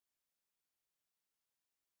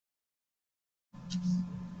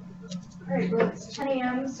All right, well, it's 10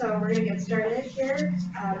 a.m., so we're going to get started here.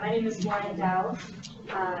 My name is Lauren Dow,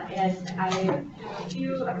 and I have a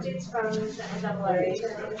few updates from the NRRA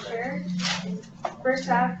that I'm going to share. First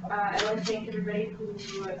off, I want to thank everybody who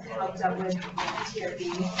helped out with TRB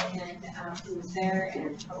and who was there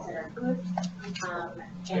and helped at our booth.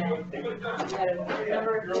 And we had a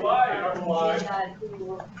number of people that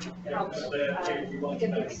who helped get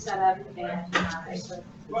things set up, and I just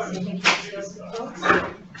want to say thank you to those folks.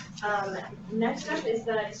 Next up is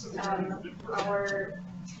that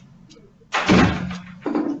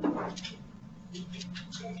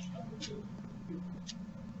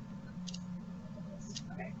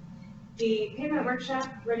the pavement workshop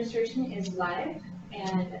registration is live,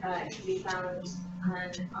 and it can be found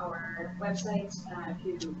on our website. If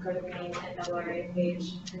you go to the main NRRA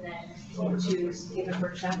page and then choose pavement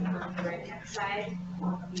workshop on the right hand side,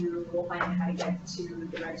 you will find how to get to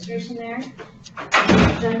the registration there.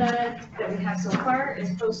 The agenda that we have so far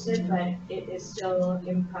is posted, but it is still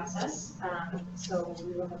in process. So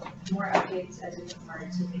we will have more updates as we move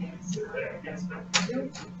forward to meetings next month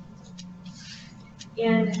too.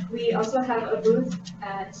 And we also have a booth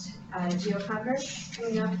at Geo Congress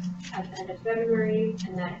coming up at the end of February,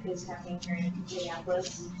 and that is happening here in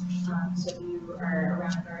Minneapolis. So if you are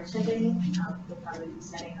around or attending, we'll probably be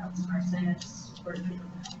setting up some more signups for people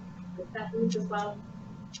with that booth as well.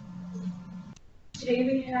 Today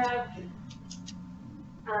we have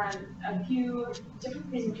a few different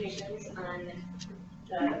presentations on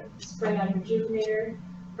the spray-on Rejuvenator.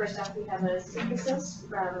 First off, we have a synthesis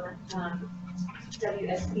from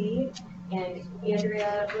WSB, and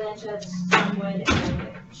Andrea Blanchett, Wood,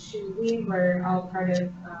 and Sheue were all part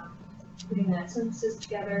of putting that synthesis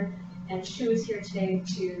together. And Sheue is here today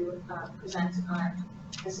to present on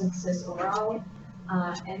the synthesis overall.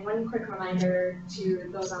 And one quick reminder to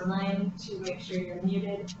those online to make sure you're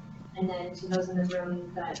muted, and then to those in the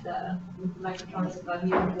room that the microphones above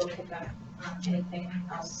you will pick up anything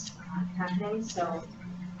else happening. So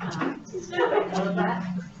please take note of that.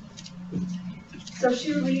 So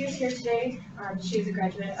Sheue Lee is here today. She is a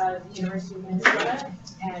graduate of the University of Minnesota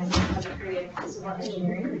and has a degree in civil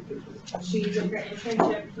engineering. She did her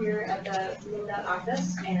internship here at the Linda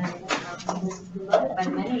office and was beloved by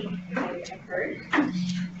many, I heard,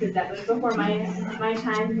 because that was before my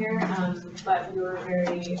time here. But we were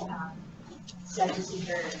very sad to see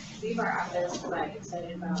her leave our office, but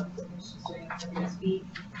excited about what she's doing for USB.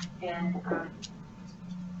 And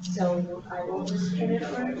so I will just turn it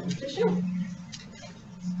over to Sheue.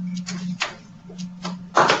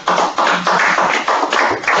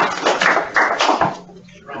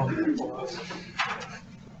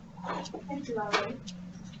 Thank you, Lauren.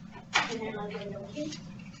 And then I'll get it okay.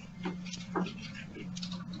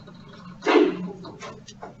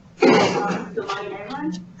 Good morning,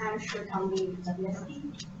 everyone. I'm Sheue with WSB,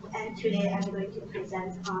 and today I'm going to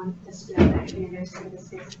present on the spray rejuvenator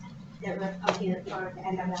synthesis that we're completed for the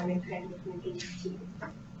NRRA Preventive Maintenance.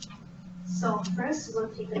 So first, we'll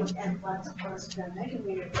take a look at what our spray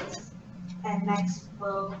rejuvenator is, and next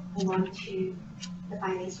we'll move on to the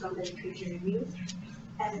findings from the literature review,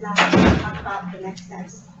 and last we'll talk about the next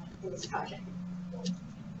steps in this project.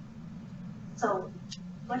 So,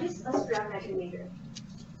 what is a spray rejuvenator?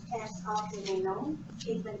 As often may know,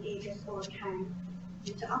 pigment ages over time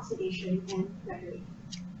due to oxidation and weathering.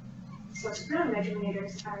 So spray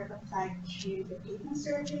rejuvenators are applied to the pavement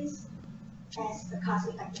surface as a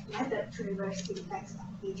cost-effective method to reverse the effects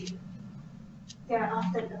of aging. They are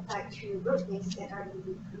often applied to roadways that are in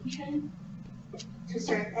good condition to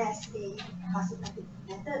serve as a cost-effective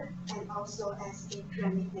method and also as a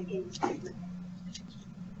preventive maintenance treatment.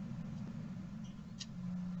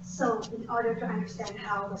 So in order to understand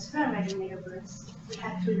how the spray rejuvenator works, we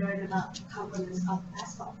have to learn about the components of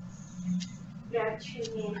asphalt. There are two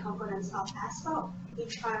main components of asphalt,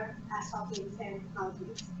 which are asphaltenes and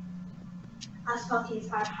maltines.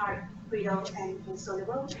 Asphaltenes are hard, brittle, and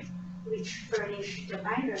insoluble, which furnish the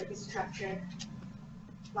binder structure,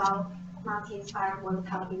 while maltines are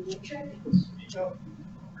volatile in nature.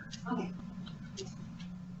 Okay.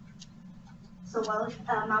 So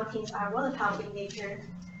maltines are volatile in nature,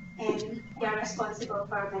 and they are responsible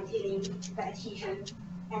for maintaining the adhesion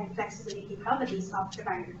and flexibility properties of the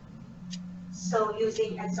binder. So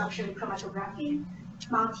using adsorption chromatography,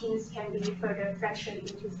 maltines can be further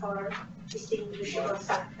fractioned into 4 distinguishable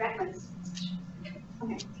subfragments,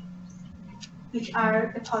 which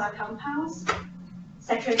are the polar compounds,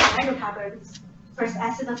 saturated hydrocarbons, first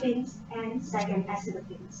acidophines, and second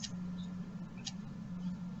acidophines.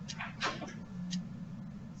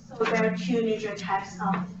 So there are 2 major types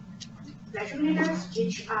of rejuvenators,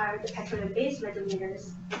 which are the petroleum-based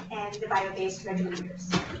rejuvenators, and the bio-based rejuvenators.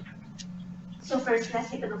 So first, let's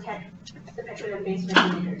take a look at the petroleum-based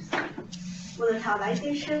rejuvenators.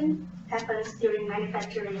 Volatilization happens during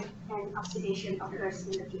manufacturing and oxidation occurs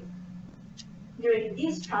in the field. During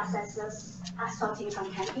these processes, asphalting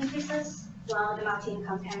content increases while the melting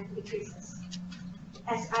content decreases.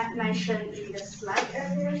 As I mentioned in the slide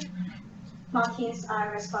earlier, maltings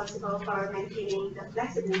are responsible for maintaining the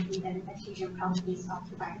flexibility and adhesion properties of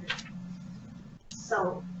the binder.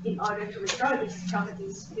 So in order to restore these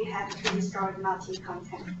properties, we have to restore the melting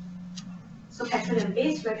content. So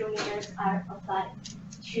petroleum-based rejuvenators are applied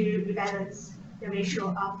to rebalance the ratio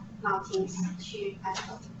of maltings to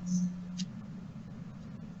asphaltings.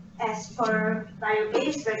 As for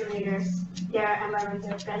bio-based rejuvenators, they are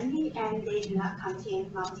environmental friendly and they do not contain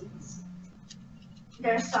maltings.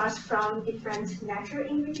 They're sourced from different natural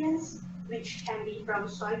ingredients, which can be from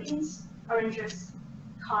soybeans, oranges,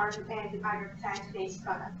 corn, and other plant-based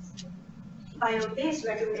products. Bio-based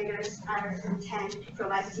rejuvenators are intended to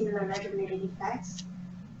provide similar rejuvenating effects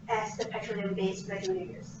as the petroleum-based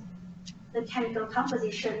rejuvenators. The chemical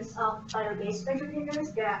compositions of bio-based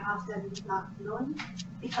rejuvenators, they are often not known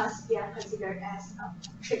because they are considered as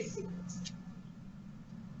trade secrets.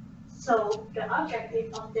 So the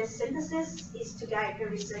objective of this synthesis is to guide the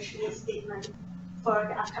research need statement for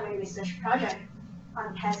the upcoming research project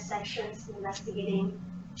on test sections investigating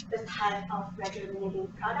the type of rejuvenating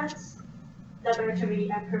products, laboratory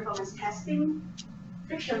and performance testing,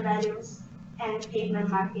 friction values, and pavement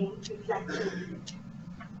marking reflectivity.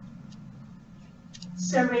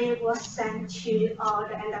 Survey was sent to all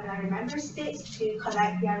the NRRA member states to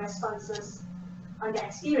collect their responses on the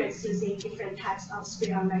experience using different types of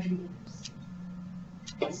spray-on rejuvenators.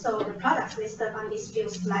 So the products listed on these few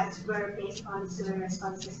slides were based on survey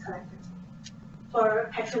responses collected.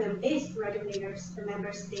 For petroleum-based rejuvenators, the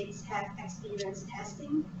member states have experienced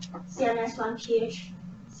testing, CMS1 pH,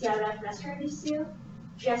 CRF restorative seal,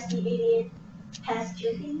 GSD 88, test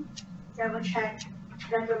duty, Dermocheck,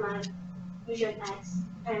 Revermine, Fusion X,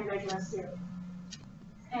 and regular seal.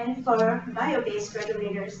 And for bio-based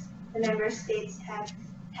rejuvenators, the member states have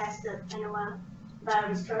tested NO1,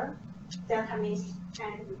 BioRestore, Delta Mist,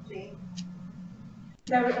 and Replay.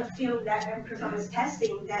 There were a few lab and performance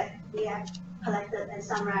testing that we have collected and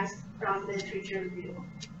summarized from the literature review.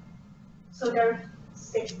 So there are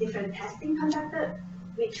 6 different testing conducted,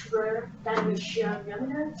 which were done with Sheue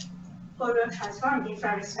rejuvenator, photo-transformed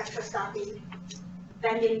infrared spectroscopy,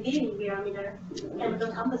 bending beam rejuvenator,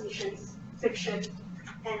 chemical compositions, friction,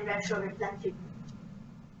 and retroreflective.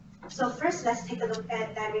 So first, let's take a look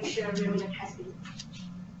at dynamic Sheue rejuvenator testing.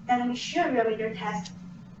 Dynamic Sheue rejuvenator test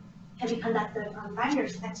can be conducted on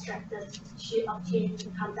binders extracted to obtain the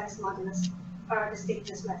complex modulus or the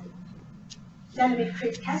stiffness value. Dynamic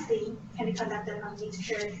creep testing can be conducted on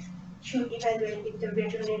mixture to evaluate if the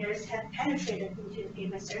rejuvenators have penetrated into the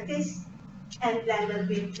pavement surface and blended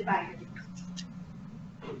with the binder.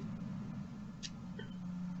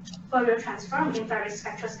 Fourier-transformed infrared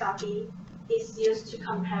spectroscopy is used to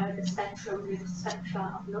compare the spectrum with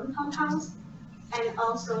spectra of known compounds and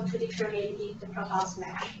also to determine if the profiles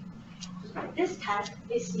match. This test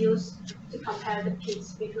is used to compare the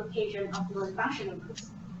peaks with location of known functional groups.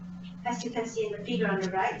 As you can see in the figure on the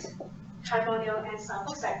right, carbonyl and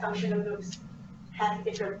sulfoxide functional groups have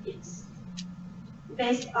different peaks.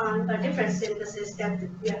 Based on a different synthesis that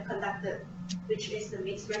we have conducted, which is the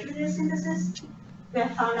mixed rejuvenator synthesis, we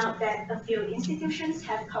have found out that a few institutions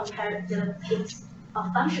have compared the peaks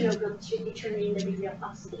of functional groups to determine the degree of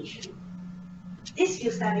oxidation. These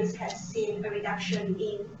few studies have seen a reduction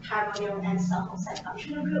in carbonyl and sulfoxide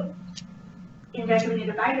functional group in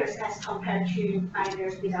rejuvenator binders as compared to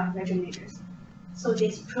binders without rejuvenators. So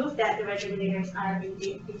this proves that the rejuvenators are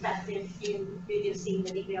indeed effective in reducing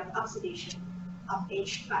the degree of oxidation of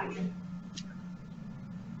each binder.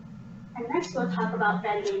 And next we'll talk about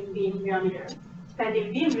bending beam rejuvenator.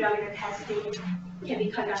 Bending beam rejuvenator testing can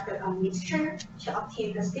be conducted on mixture to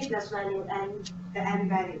obtain the stiffness value and the M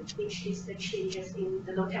value, which is the changes in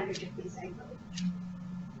the low temperature phase cycle.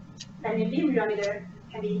 Bending beam rejuvenator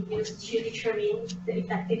can be used to determine the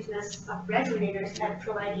effectiveness of rejuvenators at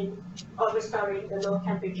providing or restoring the low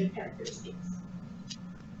temperature characteristics.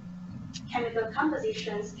 Chemical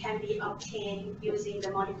compositions can be obtained using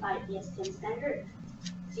the modified ESTM standard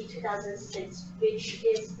C2006, which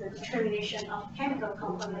is the determination of chemical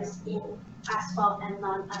components in asphalt and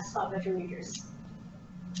non-asphalt rejuvenators.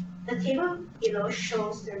 The table below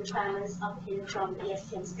shows the requirements obtained from the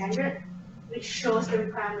ESTM standard, which shows the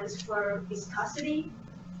requirements for viscosity,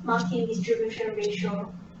 melting distribution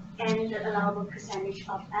ratio, and the allowable percentage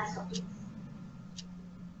of asphalt.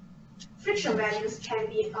 Friction values can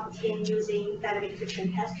be obtained using dynamic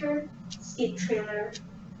friction tester, skid trailer,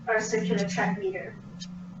 or circular track meter.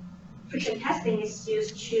 Friction testing is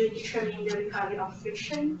used to determine the recovery of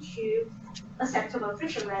friction to acceptable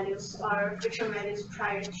friction values or friction values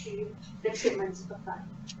prior to the treatment applied.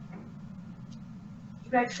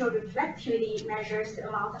 Retroreflectivity measures the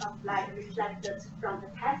amount of light reflected from the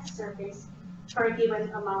test surface for a given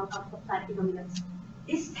amount of applied illuminance.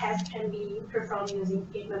 This test can be performed using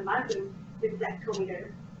pavement marking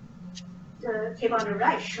reflectometer. The table on the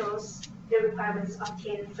right shows the requirements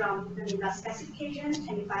obtained from the NRRA specification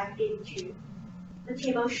 2582. The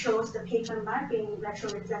table shows the pavement marking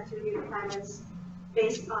retroreflectivity requirements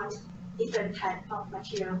based on different type of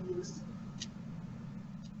material used.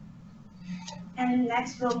 And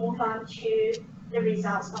next we'll move on to the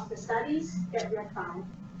results of the studies that we have found.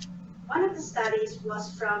 One of the studies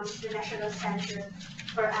was from the National Center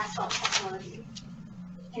for Asphalt Technology.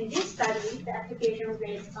 In this study, the application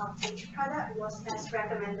rate of each product was as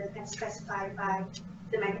recommended and specified by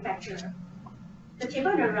the manufacturer. The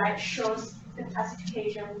table on the right shows the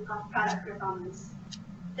classification of product performance.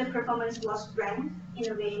 The performance was ranked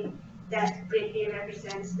in a way that grade A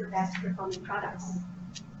represents the best performing products.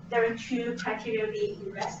 There are two criteria being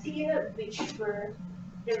investigated, which were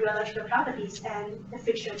the rheological properties and the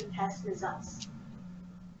friction test results.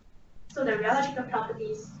 So the rheological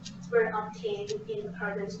properties were obtained in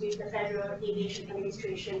accordance with the Federal Aviation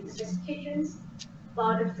Administration specifications,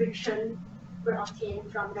 while the friction were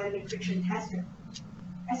obtained from dynamic friction tester.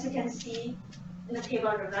 As you can see in the table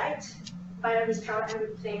on the right, bio-restore and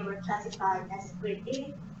replay were classified as grade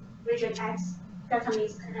A, region X,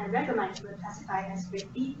 galvanized and reclamite were classified as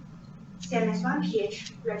grade B, CMS1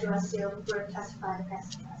 pH, residual seal were classified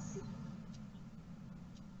as class C.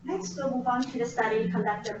 Next, we'll move on to the study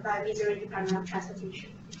conducted by Missouri Department of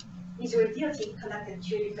Transportation. Missouri DOT conducted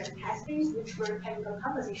two different testings, which were chemical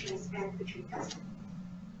compositions and friction testing.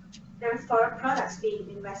 There are 4 products being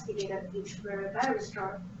investigated, which were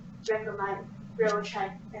bio-restore, reclamite,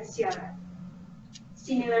 rejuvenating, and CRF.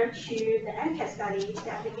 Similar to the NCAT study,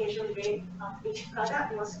 the application rate of each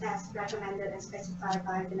product was as recommended and specified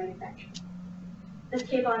by the manufacturer. The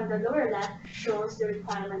table on the lower left shows the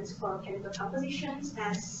requirements for chemical compositions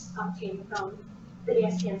as obtained from the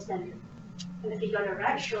ASTM standard. And the figure on the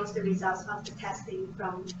right shows the results of the testing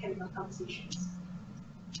from chemical compositions.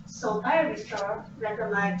 So bio-restore,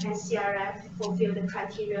 reclamite, and CRF fulfill the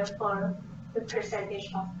criteria for the percentage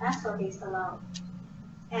of asphalt base allowed.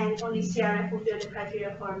 And only CRF fulfill the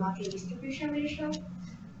criteria for multi-distribution ratio.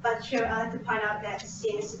 But here I like to point out that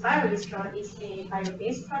since bio-restore is a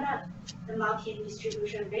bio-based product, the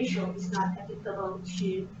multi-distribution ratio is not applicable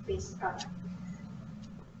to this product.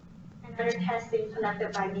 Another testing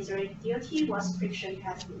conducted by Missouri DOT was friction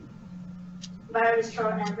testing.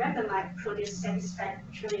 Bio-restore and reclamite produced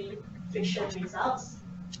satisfactory friction results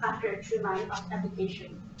after 2 months of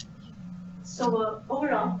application. So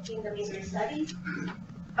overall, in the Missouri study,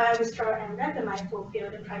 bio-restore and reclamite fulfill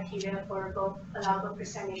the criteria for both allowable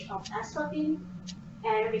percentage of asphalting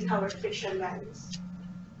and recovered friction values.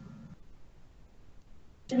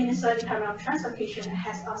 The Minnesota Department of Transportation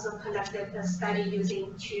has also conducted a study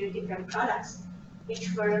using 2 different products,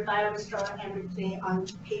 which were bio-restore and replay on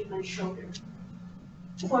pavement shoulder.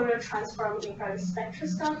 Fourier transform infrared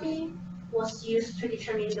spectroscopy was used to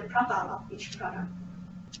determine the profile of each product.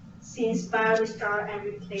 Since bio-restore and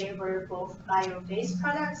replay were both bio-based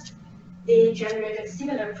products, they generated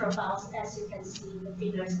similar profiles as you can see in the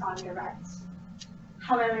figures on the right.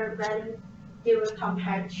 However, when they were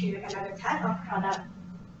compared to another type of product,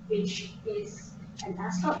 which is an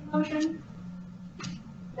asphalt emulsion,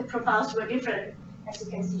 the profiles were different, as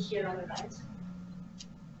you can see here on the right.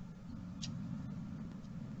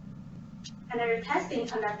 Another testing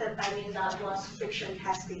conducted by NRRA was friction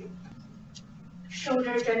testing.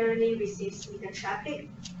 Shoulder generally receives little traffic,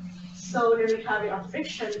 so the recovery of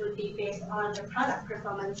friction would be based on the product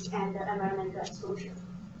performance and the environmental exposure.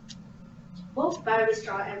 Both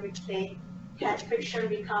bio-restore and replay had friction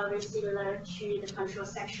recovery similar to the control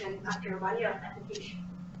section after 1 year of application.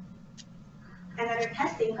 Another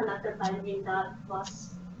testing conducted by NRRA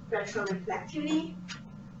was retroreflectivity.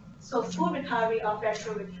 So full recovery of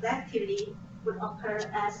retroreflectivity would occur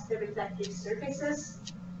as the reflective surfaces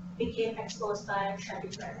became exposed by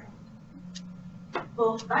traffic weather.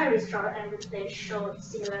 Both bio-restore and replay showed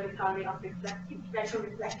similar recovery of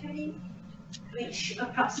retroreflectivity, which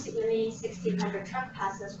approximately 1,600 truck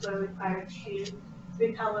passes were required to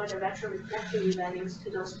recover the retroreflectivity values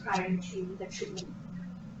to those prior to the treatment.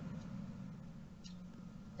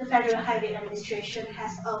 The Federal Highway Administration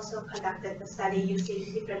has also conducted a study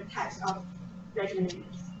using different types of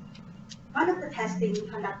rejuvenators. One of the testing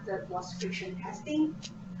conducted was friction testing,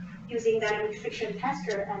 using dynamic friction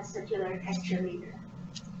tester and circular texture meter.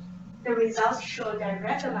 The results showed that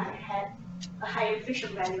rejuvenate had a higher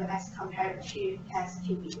friction value as compared to test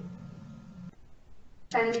QB.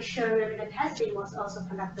 Dynamic Sheue testing was also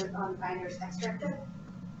conducted on binders extracted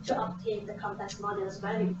to obtain the complex modulus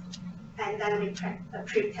value, and dynamic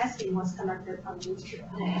pre-testing was conducted on mixture.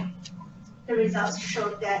 The results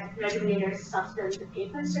showed that rejuvenators softened the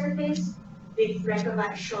pavement surface, with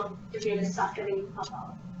rejuvenate showed the greatest softening of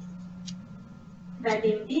all.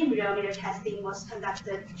 Bending beam rejuvenator testing was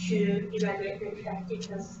conducted to evaluate the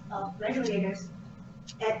effectiveness of rejuvenators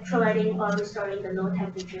at providing or restoring the low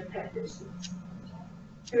temperature characteristics.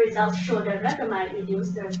 The results show that rejuvenate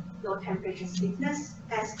reduced the low temperature stiffness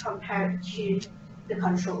as compared to the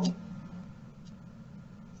control.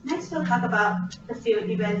 Next, we'll talk about the field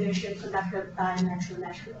evaluation conducted by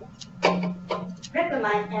Natural.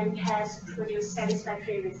 Rejuvenate and has produced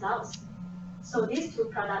satisfactory results. So these two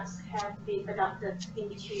products have been adopted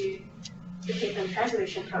into the pavement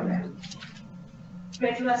preservation program.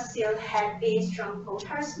 Rejuvenate had a strong coal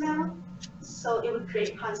tar smell, so it would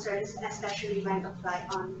create concerns, especially when applied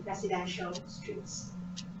on residential streets.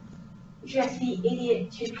 GSV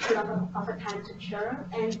 88 took too long of a time to cure,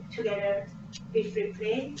 and together with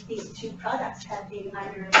replay, these two products have been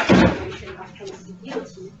under evaluation of Tennessee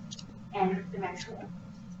DOT and the Metro.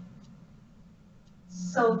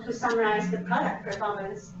 So to summarize the product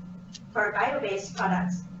performance for bio-based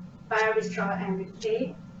products, BioRestore and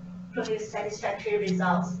Replay produce satisfactory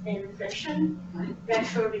results in friction,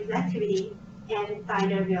 retro reflectivity, and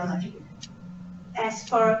binder rheology. As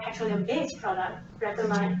for petroleum-based product,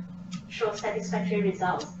 Rejuvenate shows satisfactory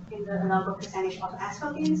results in the allowable percentage of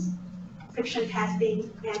asphalt beams, friction testing,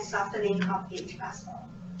 and softening of aged asphalt.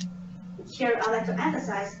 Here, I'd like to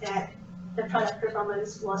emphasize that the product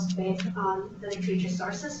performance was based on the literature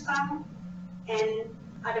sources found, and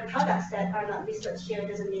other products that are not listed here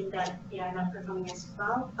doesn't mean that they are not performing as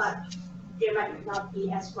well, but they might not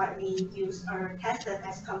be as widely used or tested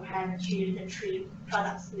as compared to the three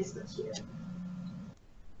products listed here.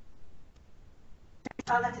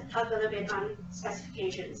 I'd like to talk a little bit on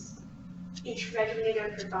specifications. Each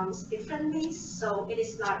rejuvenator performs differently, so it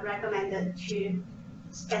is not recommended to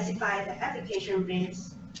specify the application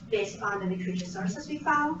rates based on the literature sources we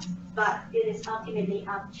found, but it is ultimately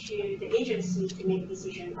up to the agency to make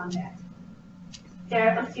decisions on that. There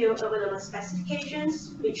are a few available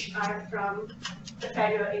specifications, which are from the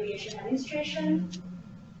Federal Aviation Administration,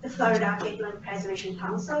 the Florida Pavement Preservation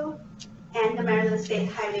Council, and the Maryland State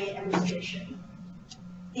Highway Administration.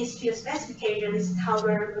 These few specifications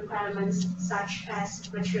cover requirements such as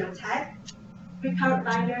material type, recovered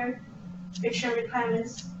binder, friction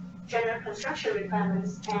requirements, general construction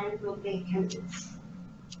requirements, and roadway candidates.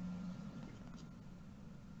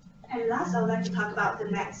 And last, I would like to talk about the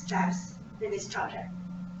next steps in this project.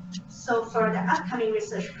 So for the upcoming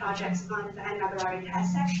research projects on the NRRA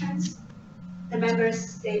test sections, the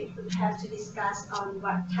members they would have to discuss on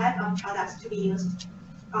what type of products to be used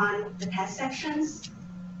on the test sections,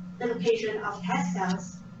 the location of test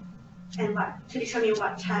cells, and to determine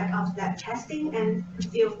what type of lab testing and the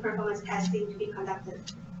field performance testing to be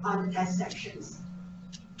conducted on the test sections.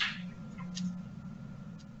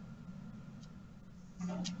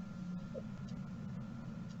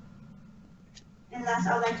 And last,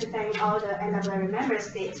 I would like to thank all the NRRA member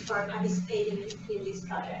states for participating in this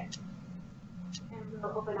project. And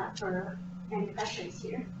we'll open up for any questions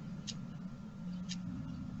here.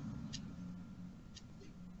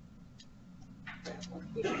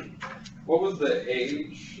 What was the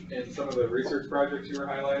age in some of the research projects you were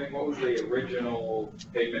highlighting? What was the original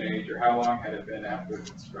pavement age, or how long had it been after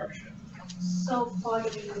construction? So for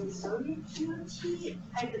the Missouri DOT,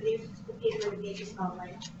 I believe the pavement age is about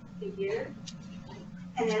like a year.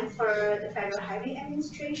 And then for the Federal Highway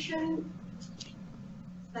Administration,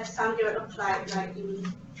 some were applied like in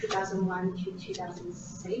 2001 to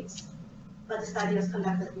 2006, but the study was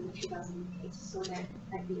conducted in 2008, so that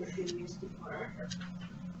might be a few years before.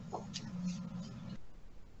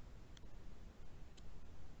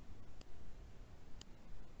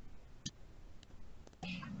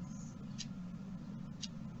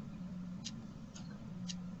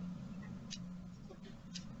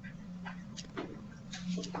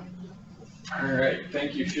 All right,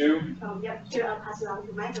 thank you, Sheue. Yep, here I'll pass it on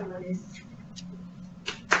to my journalist.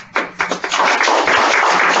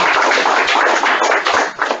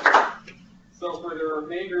 So for the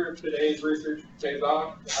remainder of today's research pays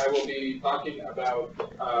off, I will be talking about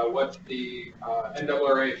what the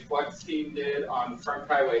NRRA Flex team did on Front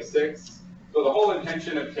Highway 6. So the whole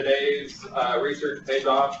intention of today's research pays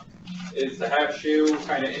off is to have Sheue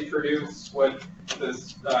kind of introduce what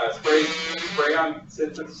this spray-on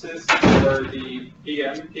synthesis for the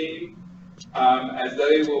PM team, as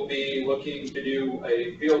they will be looking to do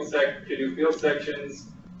field sections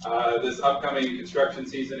this upcoming construction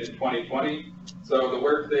season in 2020. So the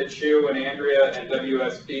work that Sheue and Andrea and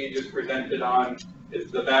WSP just presented on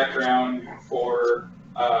is the background for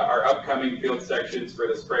our upcoming field sections for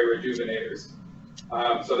the spray rejuvenators.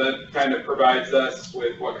 So that kind of provides us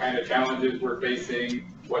with what kind of challenges we're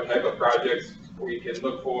facing, what type of projects we can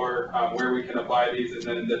look for, where we can apply these, and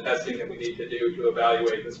then the testing that we need to do to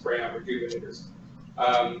evaluate the spray-on rejuvenators.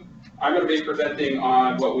 I'm going to be presenting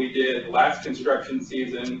on what we did last construction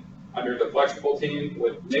season under the flexible team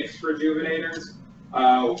with mixed rejuvenators.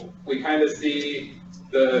 We kind of see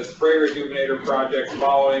the spray rejuvenator projects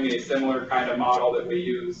following a similar kind of model that we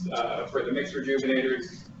used for the mixed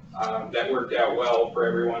rejuvenators that worked out well for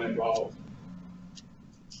everyone involved.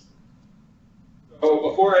 So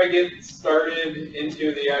before I get started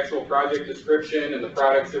into the actual project description and the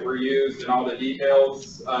products that were used and all the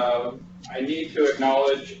details, I need to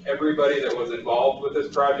acknowledge everybody that was involved with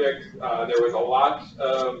this project. There was a lot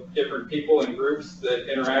of different people and groups that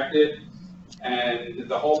interacted, and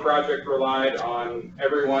the whole project relied on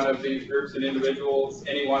every one of these groups and individuals.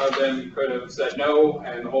 Any one of them could have said no,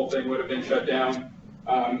 and the whole thing would have been shut down.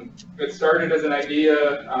 It started as an idea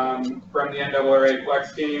from the NRRA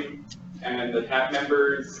Flex team, and the TAP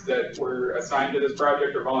members that were assigned to this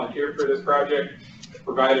project or volunteered for this project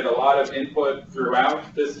provided a lot of input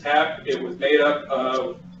throughout this TAP. It was made up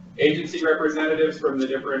of agency representatives from the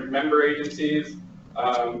different member agencies,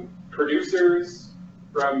 producers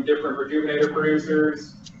from different rejuvenator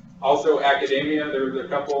producers, also academia. There was a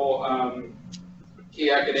couple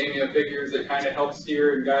key academia figures that kind of helped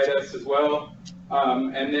steer and guide us as well.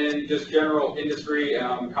 And then just general industry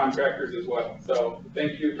contractors as well. So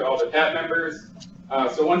thank you to all the TAP members.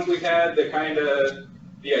 So once we had the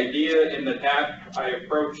idea in the TAP, I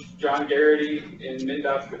approached John Garrity in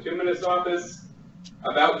MnDOT's bituminous office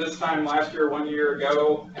about this time last year, 1 year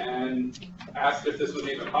ago, and asked if this was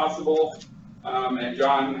even possible. And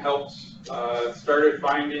John helped us start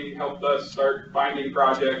finding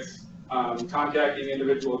projects, contacting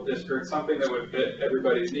individual districts, something that would fit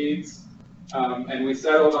everybody's needs. And we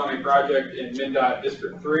settled on a project in MnDOT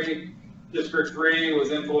District 3. District 3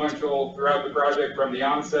 was influential throughout the project from the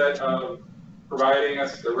onset of providing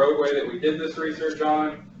us the roadway that we did this research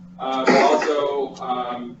on, but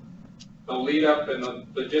also the lead up and the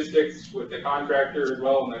logistics with the contractor as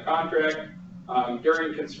well in the contract.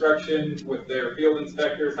 During construction with their field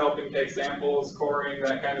inspectors helping take samples, coring,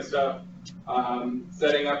 that kind of stuff,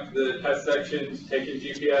 setting up the test sections, taking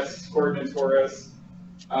GPS coordinates for us.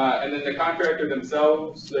 And then the contractor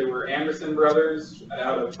themselves, they were Anderson Brothers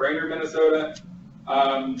out of Brainerd, Minnesota.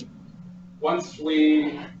 Once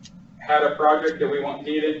we had a project that we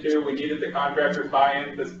needed the contractor's buy-in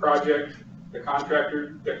to this project. The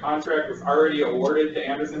contract was already awarded to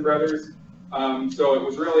Anderson Brothers. So it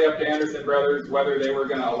was really up to Anderson Brothers whether they were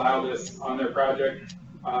going to allow this on their project.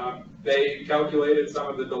 They calculated some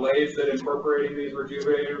of the delays that incorporating these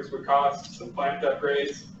rejuvenators would cost, some plant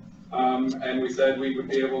upgrades, and we said we would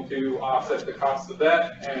be able to offset the cost of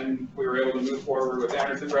that, and we were able to move forward with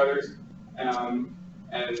Anderson Brothers.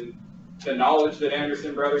 And the knowledge that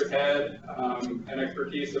Anderson Brothers had and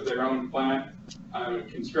expertise of their own plant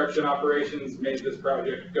construction operations made this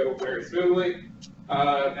project go very smoothly.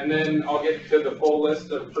 And then I'll get to the full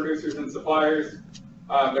list of producers and suppliers,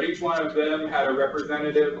 but each one of them had a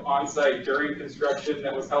representative on site during construction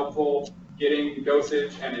that was helpful getting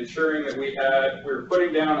dosage and ensuring that we were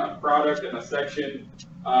putting down a product and a section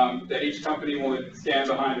that each company would stand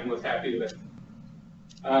behind and was happy with.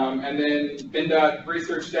 And then MnDOT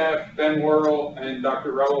research staff, Ben Worrell and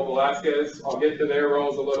Dr. Raul Velasquez, I'll get to their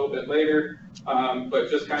roles a little bit later, but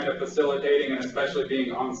just kind of facilitating and especially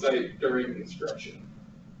being on site during construction.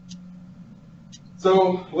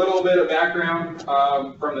 So a little bit of background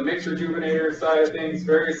from the mixed rejuvenator side of things,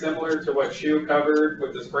 very similar to what Sheue covered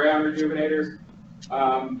with the spray-on rejuvenators.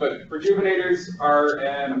 But rejuvenators are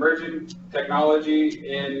an emerging technology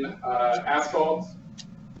in asphalt.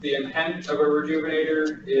 The intent of a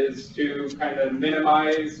rejuvenator is to kind of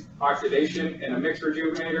minimize oxidation. In a mixed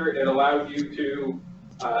rejuvenator, it allows you to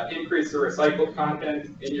increase the recycled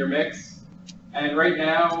content in your mix. And right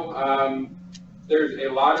now, there's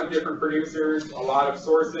a lot of different producers, a lot of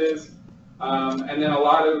sources, and then a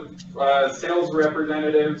lot of sales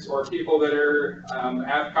representatives or people that are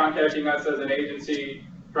contacting us as an agency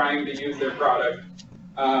trying to use their product.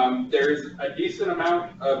 There's a decent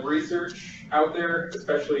amount of research out there,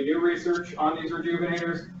 especially new research on these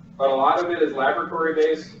rejuvenators. but a lot of it is laboratory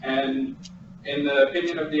based, and in the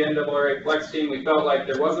opinion of the NRRA Flex team, we felt like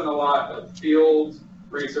there wasn't a lot of field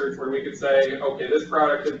research where we could say, okay, this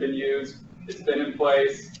product has been used, it's been in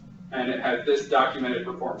place, and it has this documented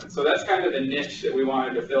performance. So that's kind of the niche that we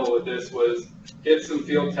wanted to fill with this, was get some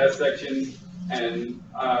field test sections, and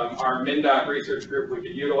our MnDOT research group, we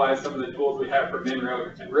could utilize some of the tools we have from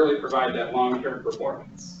MnRoad and really provide that long-term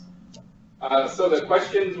performance. So the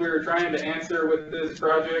questions we were trying to answer with this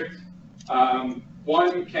project,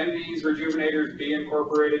 one, can these rejuvenators be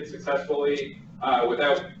incorporated successfully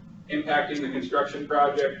without impacting the construction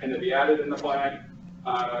project? Can they be added in the plant?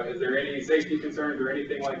 Is there any safety concerns or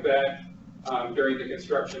anything like that during the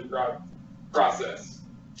construction process?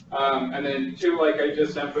 And then two, like I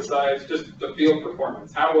just emphasized, just the field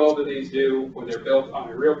performance. How well do these do when they're built on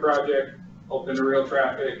a real project, open to real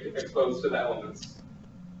traffic, exposed to the elements?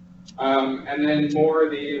 And then more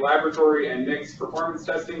the laboratory and mixed performance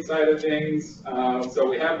testing side of things. So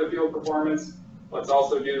we have the field performance. Let's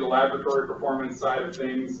also do the laboratory performance side of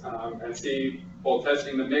things and see, both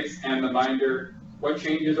testing the mix and the binder, what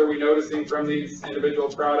changes are we noticing from these individual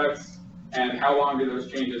products, and how long do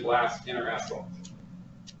those changes last in our asphalt?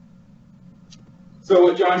 So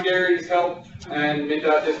with John Gary's help and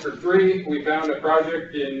MnDOT District 3, we found a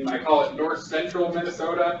project in, I call it North Central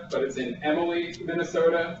Minnesota, but it's in Emily,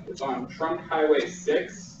 Minnesota. It's on Trunk Highway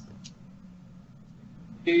 6.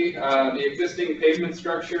 The existing pavement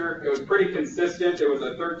structure, it was pretty consistent. It was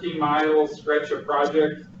a 13-mile stretch of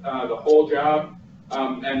project, the whole job.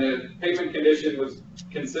 And the pavement condition was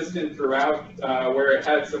consistent throughout, where it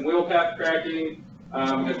had some wheel path cracking,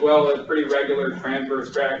 as well as pretty regular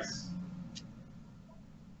transverse cracks.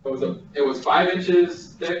 It was 5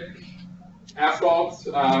 inches thick asphalt,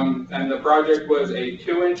 and the project was a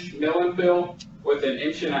 2-inch mill and fill with an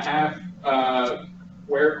 1.5 inch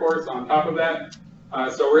wear course on top of that.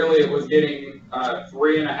 So really it was getting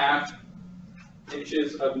 3.5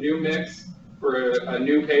 inches of new mix for a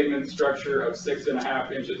new pavement structure of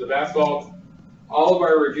 6.5 inches of asphalt. All of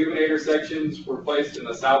our rejuvenator sections were placed in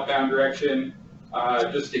the southbound direction,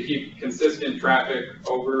 just to keep consistent traffic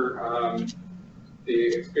over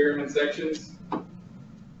the experiment sections.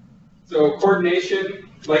 So coordination,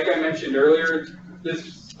 like I mentioned earlier,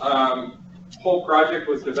 this whole project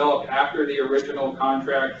was developed after the original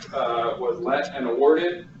contract was let and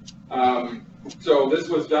awarded. So this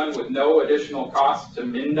was done with no additional cost to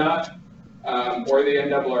MnDOT or the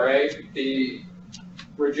NRRA. The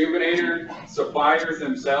rejuvenator suppliers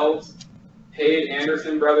themselves paid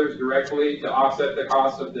Anderson Brothers directly to offset the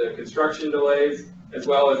cost of the construction delays, as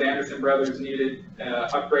well as Anderson Brothers needed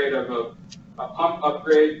upgrade of a pump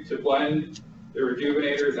upgrade to blend the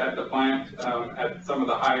rejuvenators at the plant at some of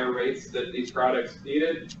the higher rates that these products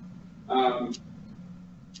needed. The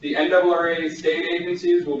NRRA state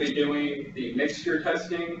agencies will be doing the mixture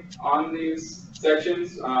testing on these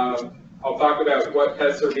sections. I'll talk about what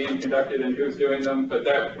tests are being conducted and who's doing them, but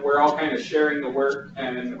that we're all kind of sharing the work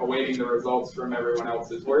and awaiting the results from everyone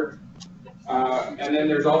else's work. And then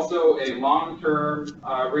there's also a long-term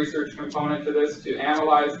research component to this to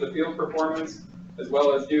analyze the field performance, as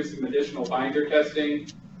well as do some additional binder testing.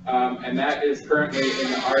 And that is currently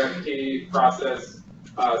in the RFP process.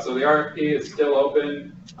 So the RFP is still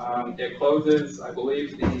open. It closes, I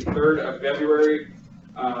believe, the 3rd of February.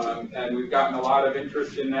 And we've gotten a lot of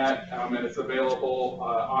interest in that, and it's available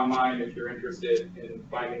online if you're interested in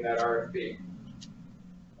finding that RFP.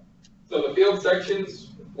 So the field sections,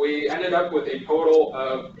 we ended up with a total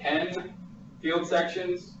of 10 field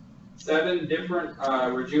sections, 7 different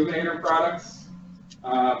rejuvenator products.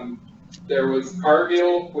 There was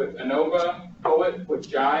Cargill with Innova, Poet with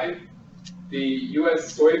Jive, the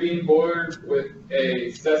US Soybean Board with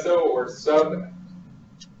a Cesso or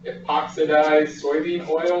sub-epoxidized soybean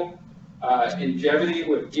oil, Ingevity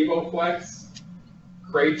with EvoFlex,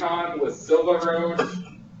 Kraton with Silva Road,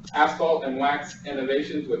 Asphalt and Wax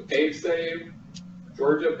Innovations with PaveSave,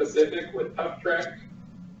 Georgia Pacific with Tough Trek,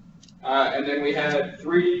 and then we had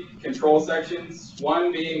 3 control sections,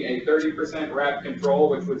 one being a 30% wrap control,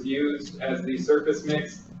 which was used as the surface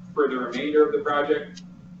mix for the remainder of the project,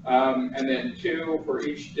 and then 2 for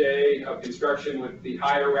each day of construction with the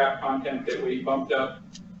higher wrap content that we bumped up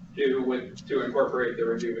to incorporate the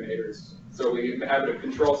rejuvenators. So we have a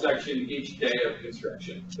control section each day of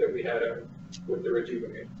construction that we had with the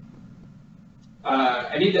rejuvenator.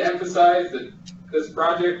 I need to emphasize that this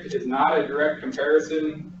project is not a direct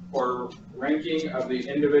comparison or ranking of the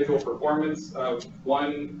individual performance of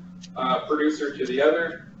one producer to the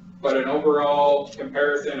other, but an overall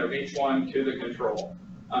comparison of each one to the control.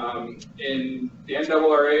 In the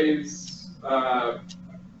NRRA's, I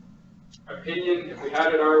opinion, if we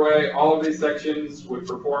had it our way, all of these sections would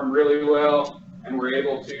perform really well, and we're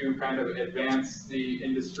able to kind of advance the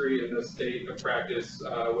industry and the state of practice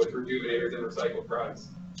with rejuvenators and recycled products.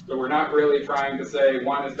 So we're not really trying to say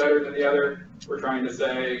one is better than the other. We're trying to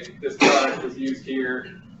say this product was used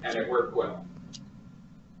here and it worked well.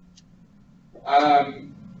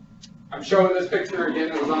 I'm showing this picture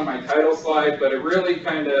again, it was on my title slide, but it really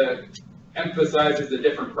kind of emphasizes the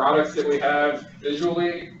different products that we have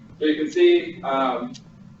visually. So you can see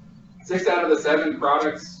 6 out of the 7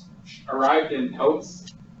 products arrived in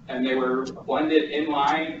totes, and they were blended in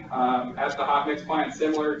line at the hot mix plant,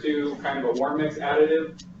 similar to kind of a warm mix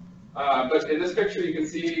additive. But in this picture, you can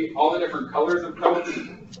see all the different colors of totes.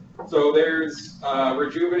 So there's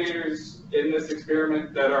rejuvenators in this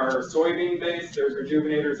experiment that are soybean based, there's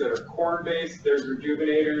rejuvenators that are corn based, there's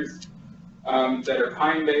rejuvenators that are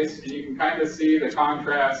pine based, and you can kind of see the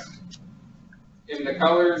contrast in the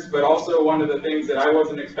colors, but also one of the things that I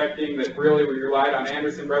wasn't expecting that really we relied on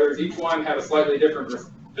Anderson Brothers, each one had a slightly different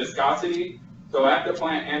viscosity. So at the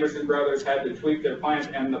plant, Anderson Brothers had to tweak their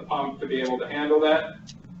plant and the pump to be able to handle that.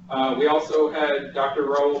 We also had Dr.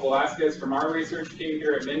 Raul Velasquez from our research team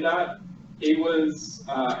here at MnDOT. He was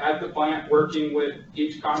at the plant working with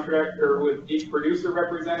each contractor, with each producer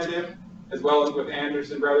representative, as well as with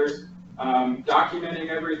Anderson Brothers, documenting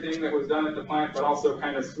everything that was done at the plant, but also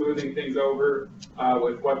kind of smoothing things over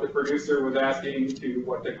with what the producer was asking to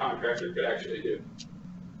what the contractor could actually do.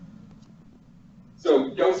 So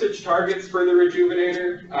dosage targets for the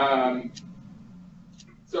rejuvenator.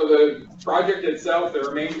 So the project itself, the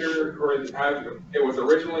remainder, or it was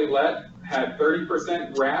originally let, had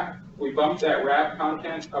 30% RAP. We bumped that RAP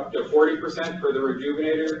content up to 40% for the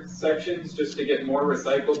rejuvenator sections, just to get more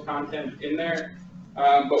recycled content in there.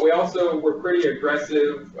 But we also were pretty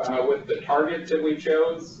aggressive with the target that we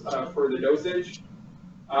chose for the dosage.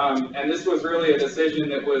 And this was really a decision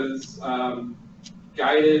that was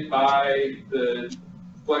guided by the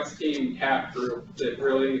Flex Team CAP group that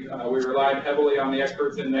really, we relied heavily on the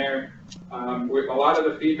experts in there. With a lot of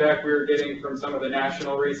the feedback we were getting from some of the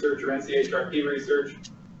national research or NCHRP research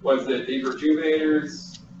was that these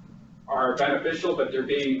rejuvenators are beneficial, but they're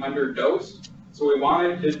being underdosed. So we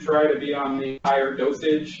wanted to try to be on the higher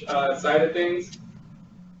dosage side of things.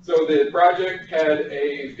 So the project had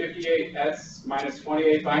a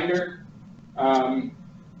 58S-28 binder, and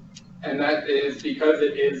that is because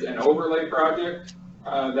it is an overlay project.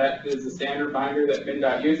 That is the standard binder that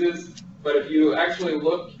MnDOT uses. But if you actually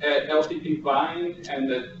look at LTP bind and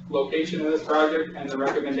the location of this project and the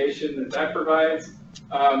recommendation that that provides,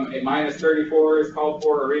 a -34 is called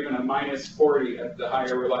for, or even a -40 at the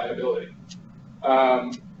higher reliability.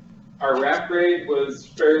 Our RAP grade was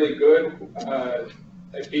fairly good,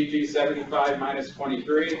 at PG 75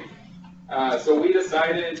 -23. So we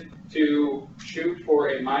decided to shoot for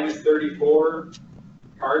a -34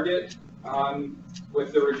 target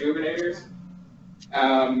with the rejuvenators,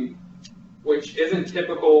 which isn't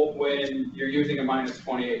typical when you're using a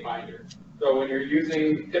 -28 binder. So when you're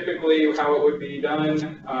using, typically how it would be done,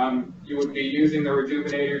 you would be using the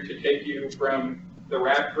rejuvenator to take you from the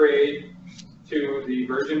RAP grade to the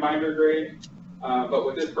virgin binder grade. But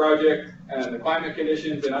with this project and the climate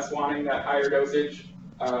conditions and us wanting that higher dosage,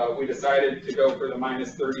 we decided to go for the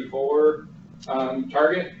 -34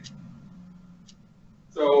 target.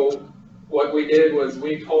 So what we did was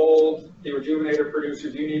we told the rejuvenator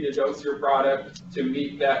producers, you need to dose your product to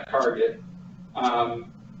meet that target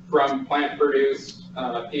from plant-produced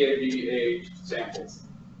PAV-aged samples.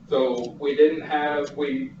 So we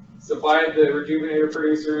supplied the rejuvenator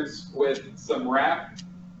producers with some RAP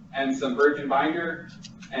and some virgin binder,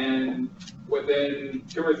 and within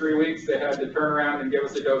 2 or 3 weeks, they had to turn around and give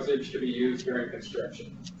us a dosage to be used during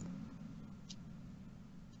construction.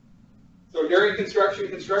 So during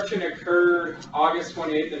construction occurred August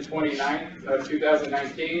 28th and 29th of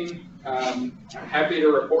 2019. I'm happy to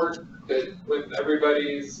report that with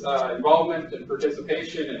everybody's involvement and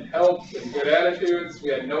participation and help and good attitudes, we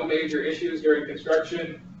had no major issues during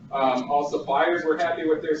construction. All suppliers were happy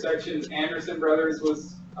with their sections. Anderson Brothers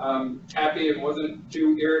was happy and wasn't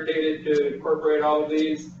too irritated to incorporate all of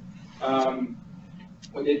these.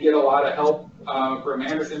 We did get a lot of help from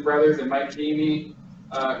Anderson Brothers and Mike Deemy,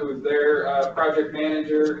 who's their project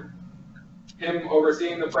manager, him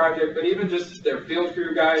overseeing the project, but even just their field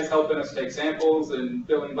crew guys helping us take samples and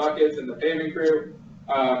filling buckets, and the paving crew.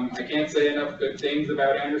 I can't say enough good things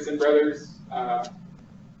about Anderson Brothers.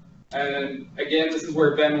 And again, this is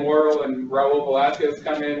where Ben Worrell and Raul Velasquez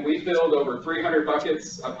come in. We filled over 300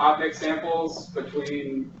 buckets of hot mix samples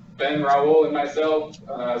between Ben, Raul, and myself.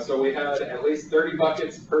 So we had at least 30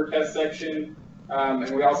 buckets per test section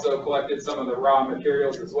And we also collected some of the raw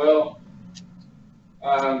materials as well.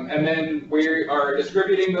 And then we are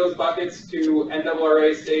distributing those buckets to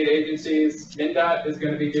NRRA state agencies. MnDOT is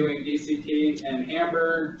going to be doing DCT in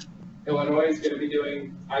Hamburg. Illinois is going to be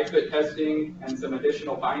doing IFIT testing and some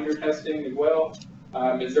additional binder testing as well.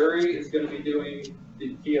 Missouri is going to be doing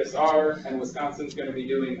the PSR, and Wisconsin is going to be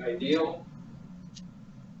doing IDEAL.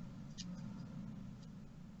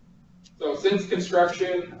 So since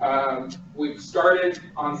construction, we've started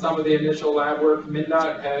on some of the initial lab work.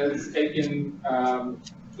 MnDOT has taken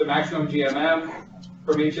the maximum GMM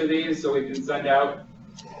from each of these, so we can send out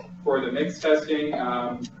for the mix testing,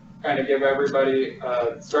 kind of give everybody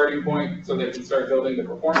a starting point so they can start building the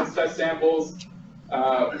performance test samples.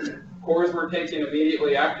 Cores were taken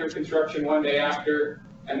immediately after construction, 1 day after,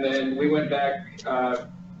 and then we went back,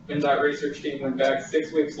 MnDOT research team went back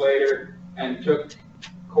 6 weeks later and took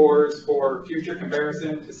cores for future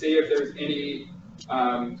comparison to see if there's any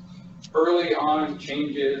early on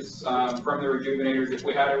changes from the rejuvenators. If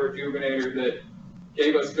we had a rejuvenator that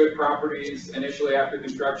gave us good properties initially after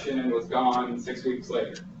construction and was gone 6 weeks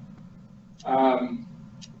later.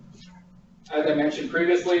 As I mentioned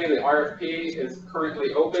previously, the RFP is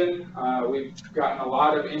currently open. We've gotten a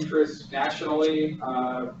lot of interest nationally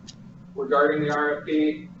regarding the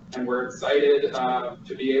RFP, and we're excited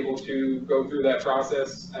to be able to go through that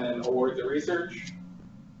process and award the research.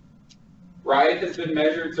 RIDE has been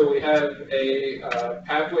measured, so we have a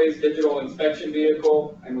Pathways digital inspection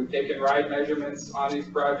vehicle, and we've taken RIDE measurements on these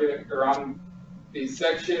projects, or on these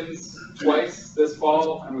sections twice this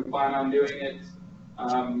fall, and we plan on doing it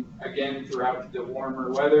again throughout the warmer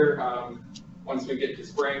weather, once we get to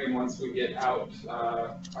spring and once we get out,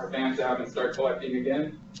 our vans out and start collecting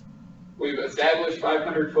again. We've established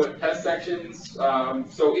 500-foot test sections.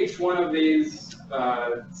 So each one of these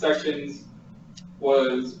sections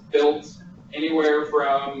was built anywhere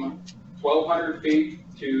from 1,200 feet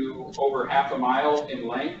to over half a mile in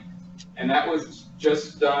length. And that was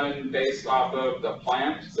just done based off of the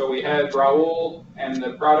plant. So we had Raul and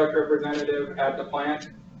the product representative at the plant.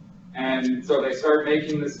 And so they start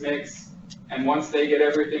making this mix. And once they get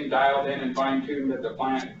everything dialed in and fine-tuned at the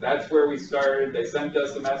plant, that's where we started. They sent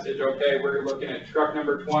us a message, okay, we're looking at truck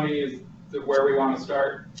number 20 is where we want to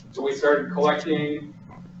start. So we started collecting.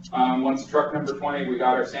 Once truck number 20, we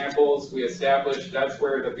got our samples. We established that's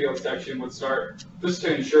where the field section would start, just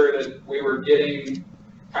to ensure that we were getting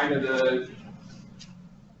kind of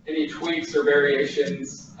any tweaks or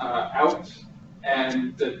variations out,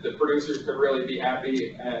 and the producers could really be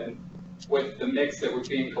happy and with the mix that was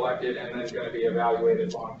being collected and then going to be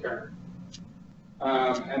evaluated long term.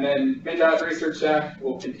 And then MnDOT research staff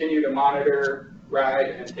will continue to monitor,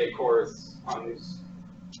 RIDE, and take cores on these.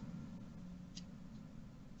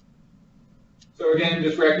 So again,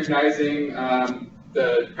 just recognizing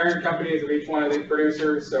the parent companies of each one of these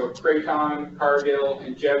producers. So Kraton, Cargill,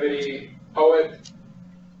 Rejuvenating, Poet,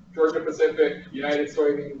 Georgia Pacific, United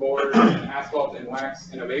Soybean Board, Asphalt and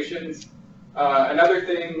Wax Innovations. Another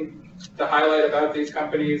thing to highlight about these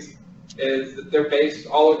companies is that they're based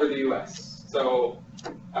all over the U.S. So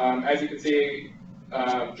as you can see,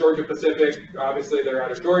 Georgia Pacific, obviously they're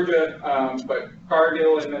out of Georgia, but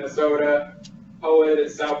Cargill in Minnesota, Poet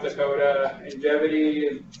is South Dakota,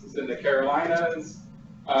 Rejuvenating is in the Carolinas,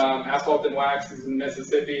 Asphalt and Wax is in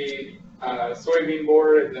Mississippi, Soybean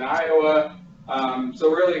Board is in Iowa. So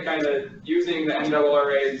really kind of using the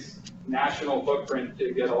NRRA's national footprint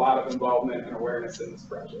to get a lot of involvement and awareness in this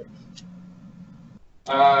project.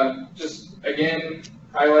 Just again,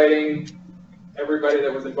 highlighting everybody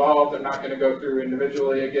that was involved. I'm not going to go through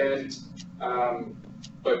individually again,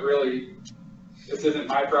 but really, this isn't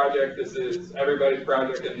my project. This is everybody's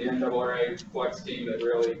project in the NRRA Flex team that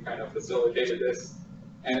really kind of facilitated this.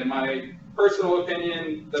 And in my personal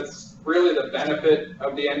opinion, that's really the benefit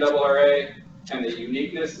of the NRRA and the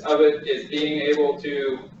uniqueness of it is being able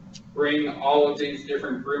to bring all of these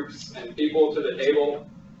different groups and people to the table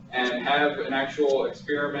and have an actual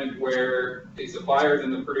experiment where the suppliers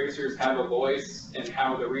and the producers have a voice in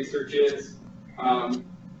how the research is,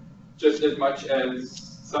 just as much as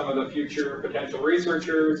some of the future potential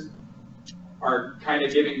researchers are kind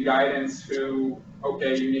of giving guidance who,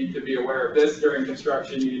 okay, you need to be aware of this during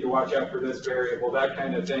construction, you need to watch out for this variable, that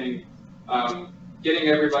kind of thing. Getting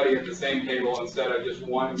everybody at the same table instead of just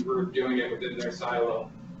one group doing it within their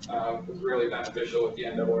silo was really beneficial with the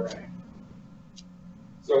NRRA.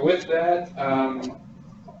 So with that, I'll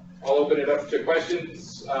open it up to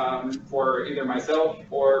questions for either myself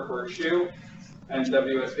or for Sheue and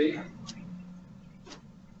WSB.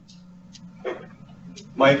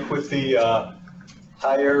 Mike, with the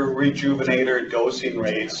higher rejuvenator dosing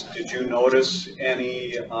rates, did you notice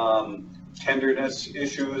any tenderness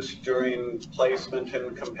issues during placement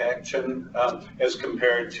and compaction as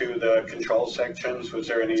compared to the control sections? Was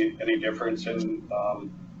there any difference in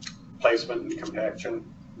placement and compaction?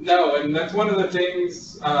 No, and that's one of the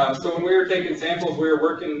things, so when we were taking samples, we were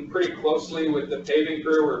working pretty closely with the paving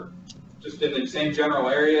crew, or just in the same general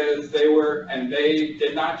area as they were, and they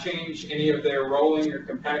did not change any of their rolling or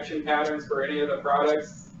compaction patterns for any of the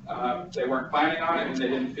products. They weren't planning on it, and they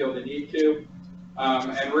didn't feel the need to.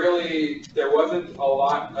 And really, there wasn't a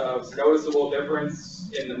lot of noticeable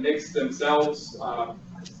difference in the mix themselves.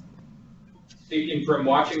 Speaking from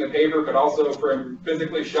watching the paper, but also from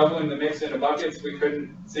physically shoveling the mix into buckets, we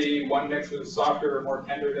couldn't see one mix was softer or more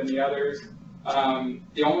tender than the others.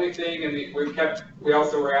 The only thing, and we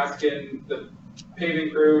also were asking the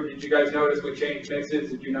paving crew, did you guys notice we changed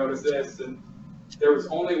mixes? Did you notice this? And there was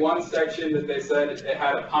only one section that they said it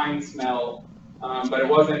had a pine smell, but it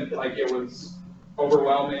wasn't like it was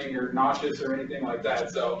overwhelming or nauseous or anything like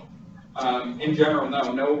that. So in general,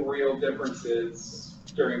 no real differences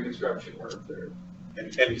during construction work there.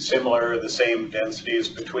 And similar, the same densities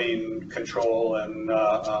between control and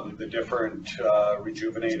the different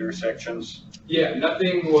rejuvenator sections? Yeah,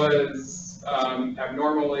 nothing was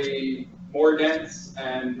abnormally more dense,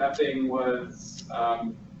 and nothing was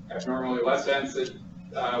abnormally less dense. It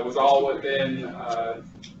was all within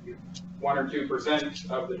 1 or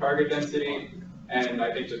 2% of the target density, and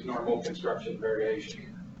I think just normal construction variation.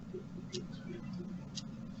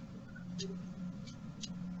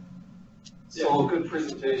 So, good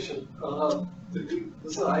presentation. This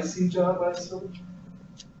is an IC job, I assume?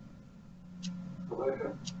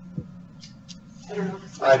 Rebecca? I don't know.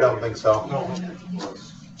 I don't think so. No.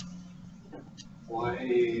 Why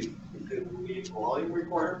did we meet volume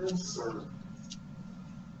requirements, or?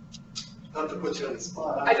 Not to put you on the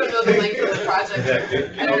spot. I don't know the length of the project. Do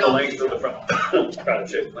you know the length of the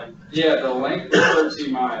project length? Yeah, the length is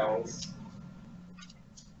 30 miles.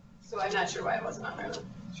 So I'm not sure why it wasn't on there.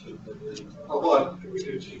 Oh, what? Did we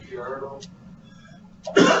do GPR at all?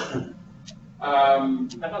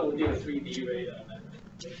 I thought we did a 3D rate on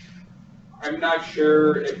that. I'm not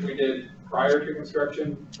sure if we did prior to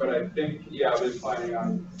construction, but I think, yeah, I was planning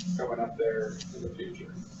on going up there in the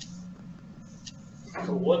future.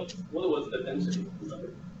 So what was the density?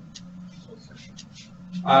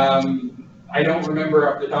 I don't remember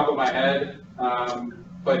off the top of my head,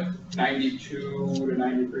 but 92 to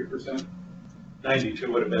 93%.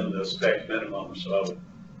 92 would have been the spec minimum, so I would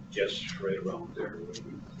guess right around there.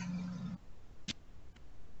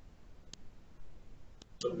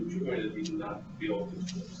 So would you guys did not feel,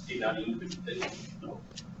 did not increase it? No.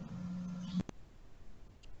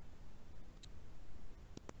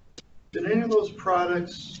 Did any of those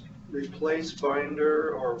products replace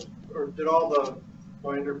binder, or did all the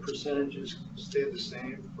binder percentages stay the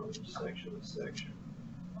same from section to section?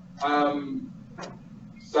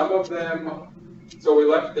 Some of them, so we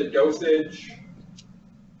left the dosage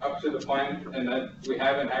up to the plant, and that we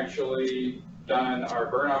haven't actually done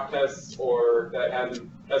our burn-off tests, or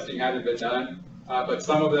testing hasn't been done. But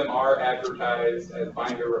some of them are advertised as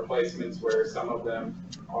binder replacements, where some of them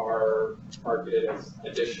are marketed as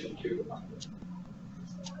addition to the binder.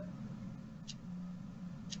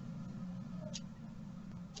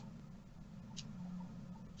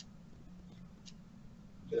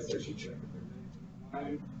 Guess I should check if there's anything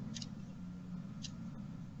online.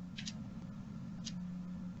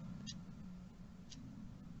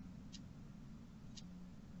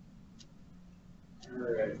 All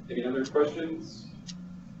right, any other questions?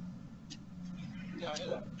 Yeah, I had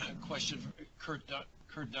a question for Kurt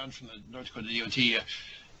Dunn from the North Dakota DOT.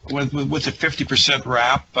 With the 50%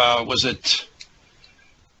 wrap, was it,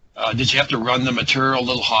 did you have to run the material a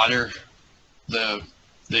little hotter, the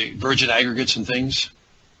virgin aggregates and things?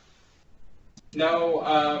 No,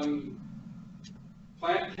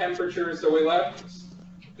 plant temperature, so we left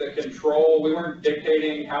the control, we weren't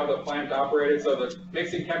dictating how the plant operated, so the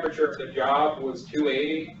mixing temperature of the job was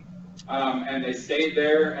 280, and they stayed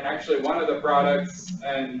there. And actually one of the products,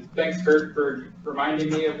 and thanks Kurt for reminding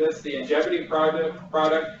me of this, the Longevity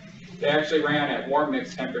product, they actually ran at warm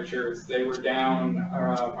mix temperatures. They were down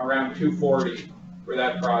around 240 for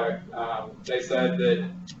that product. They said that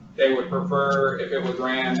they would prefer if it was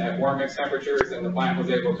ran at warm mix temperatures, and the plant was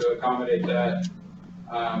able to accommodate that.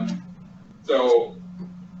 So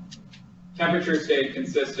temperature stayed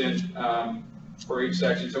consistent for each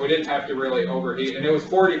section, so we didn't have to really overheat, and it was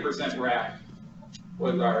 40% wrap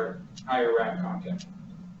was our higher wrap content.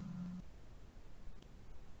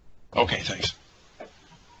 Okay, thanks.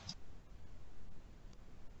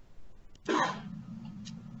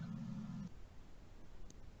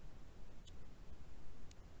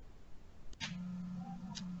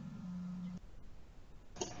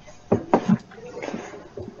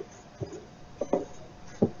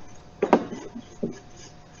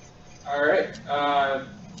 right.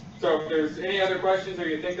 So if there's any other questions or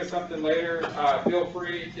you think of something later, feel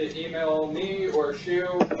free to email me or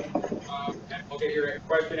Sheue, and we'll get your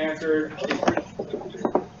question answered.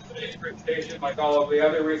 Today's presentation, like all of the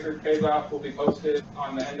other research pays-off, will be posted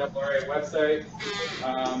on the NRRA website.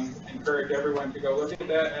 Encourage everyone to go look at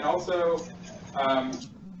that. And also,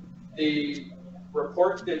 the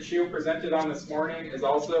report that Sheue presented on this morning is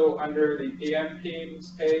also under the PM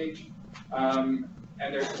Teams page.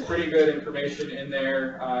 And there's some pretty good information in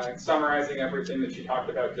there summarizing everything that she talked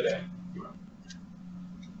about today.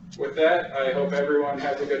 With that, I hope everyone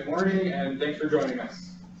has a good morning, and thanks for joining us.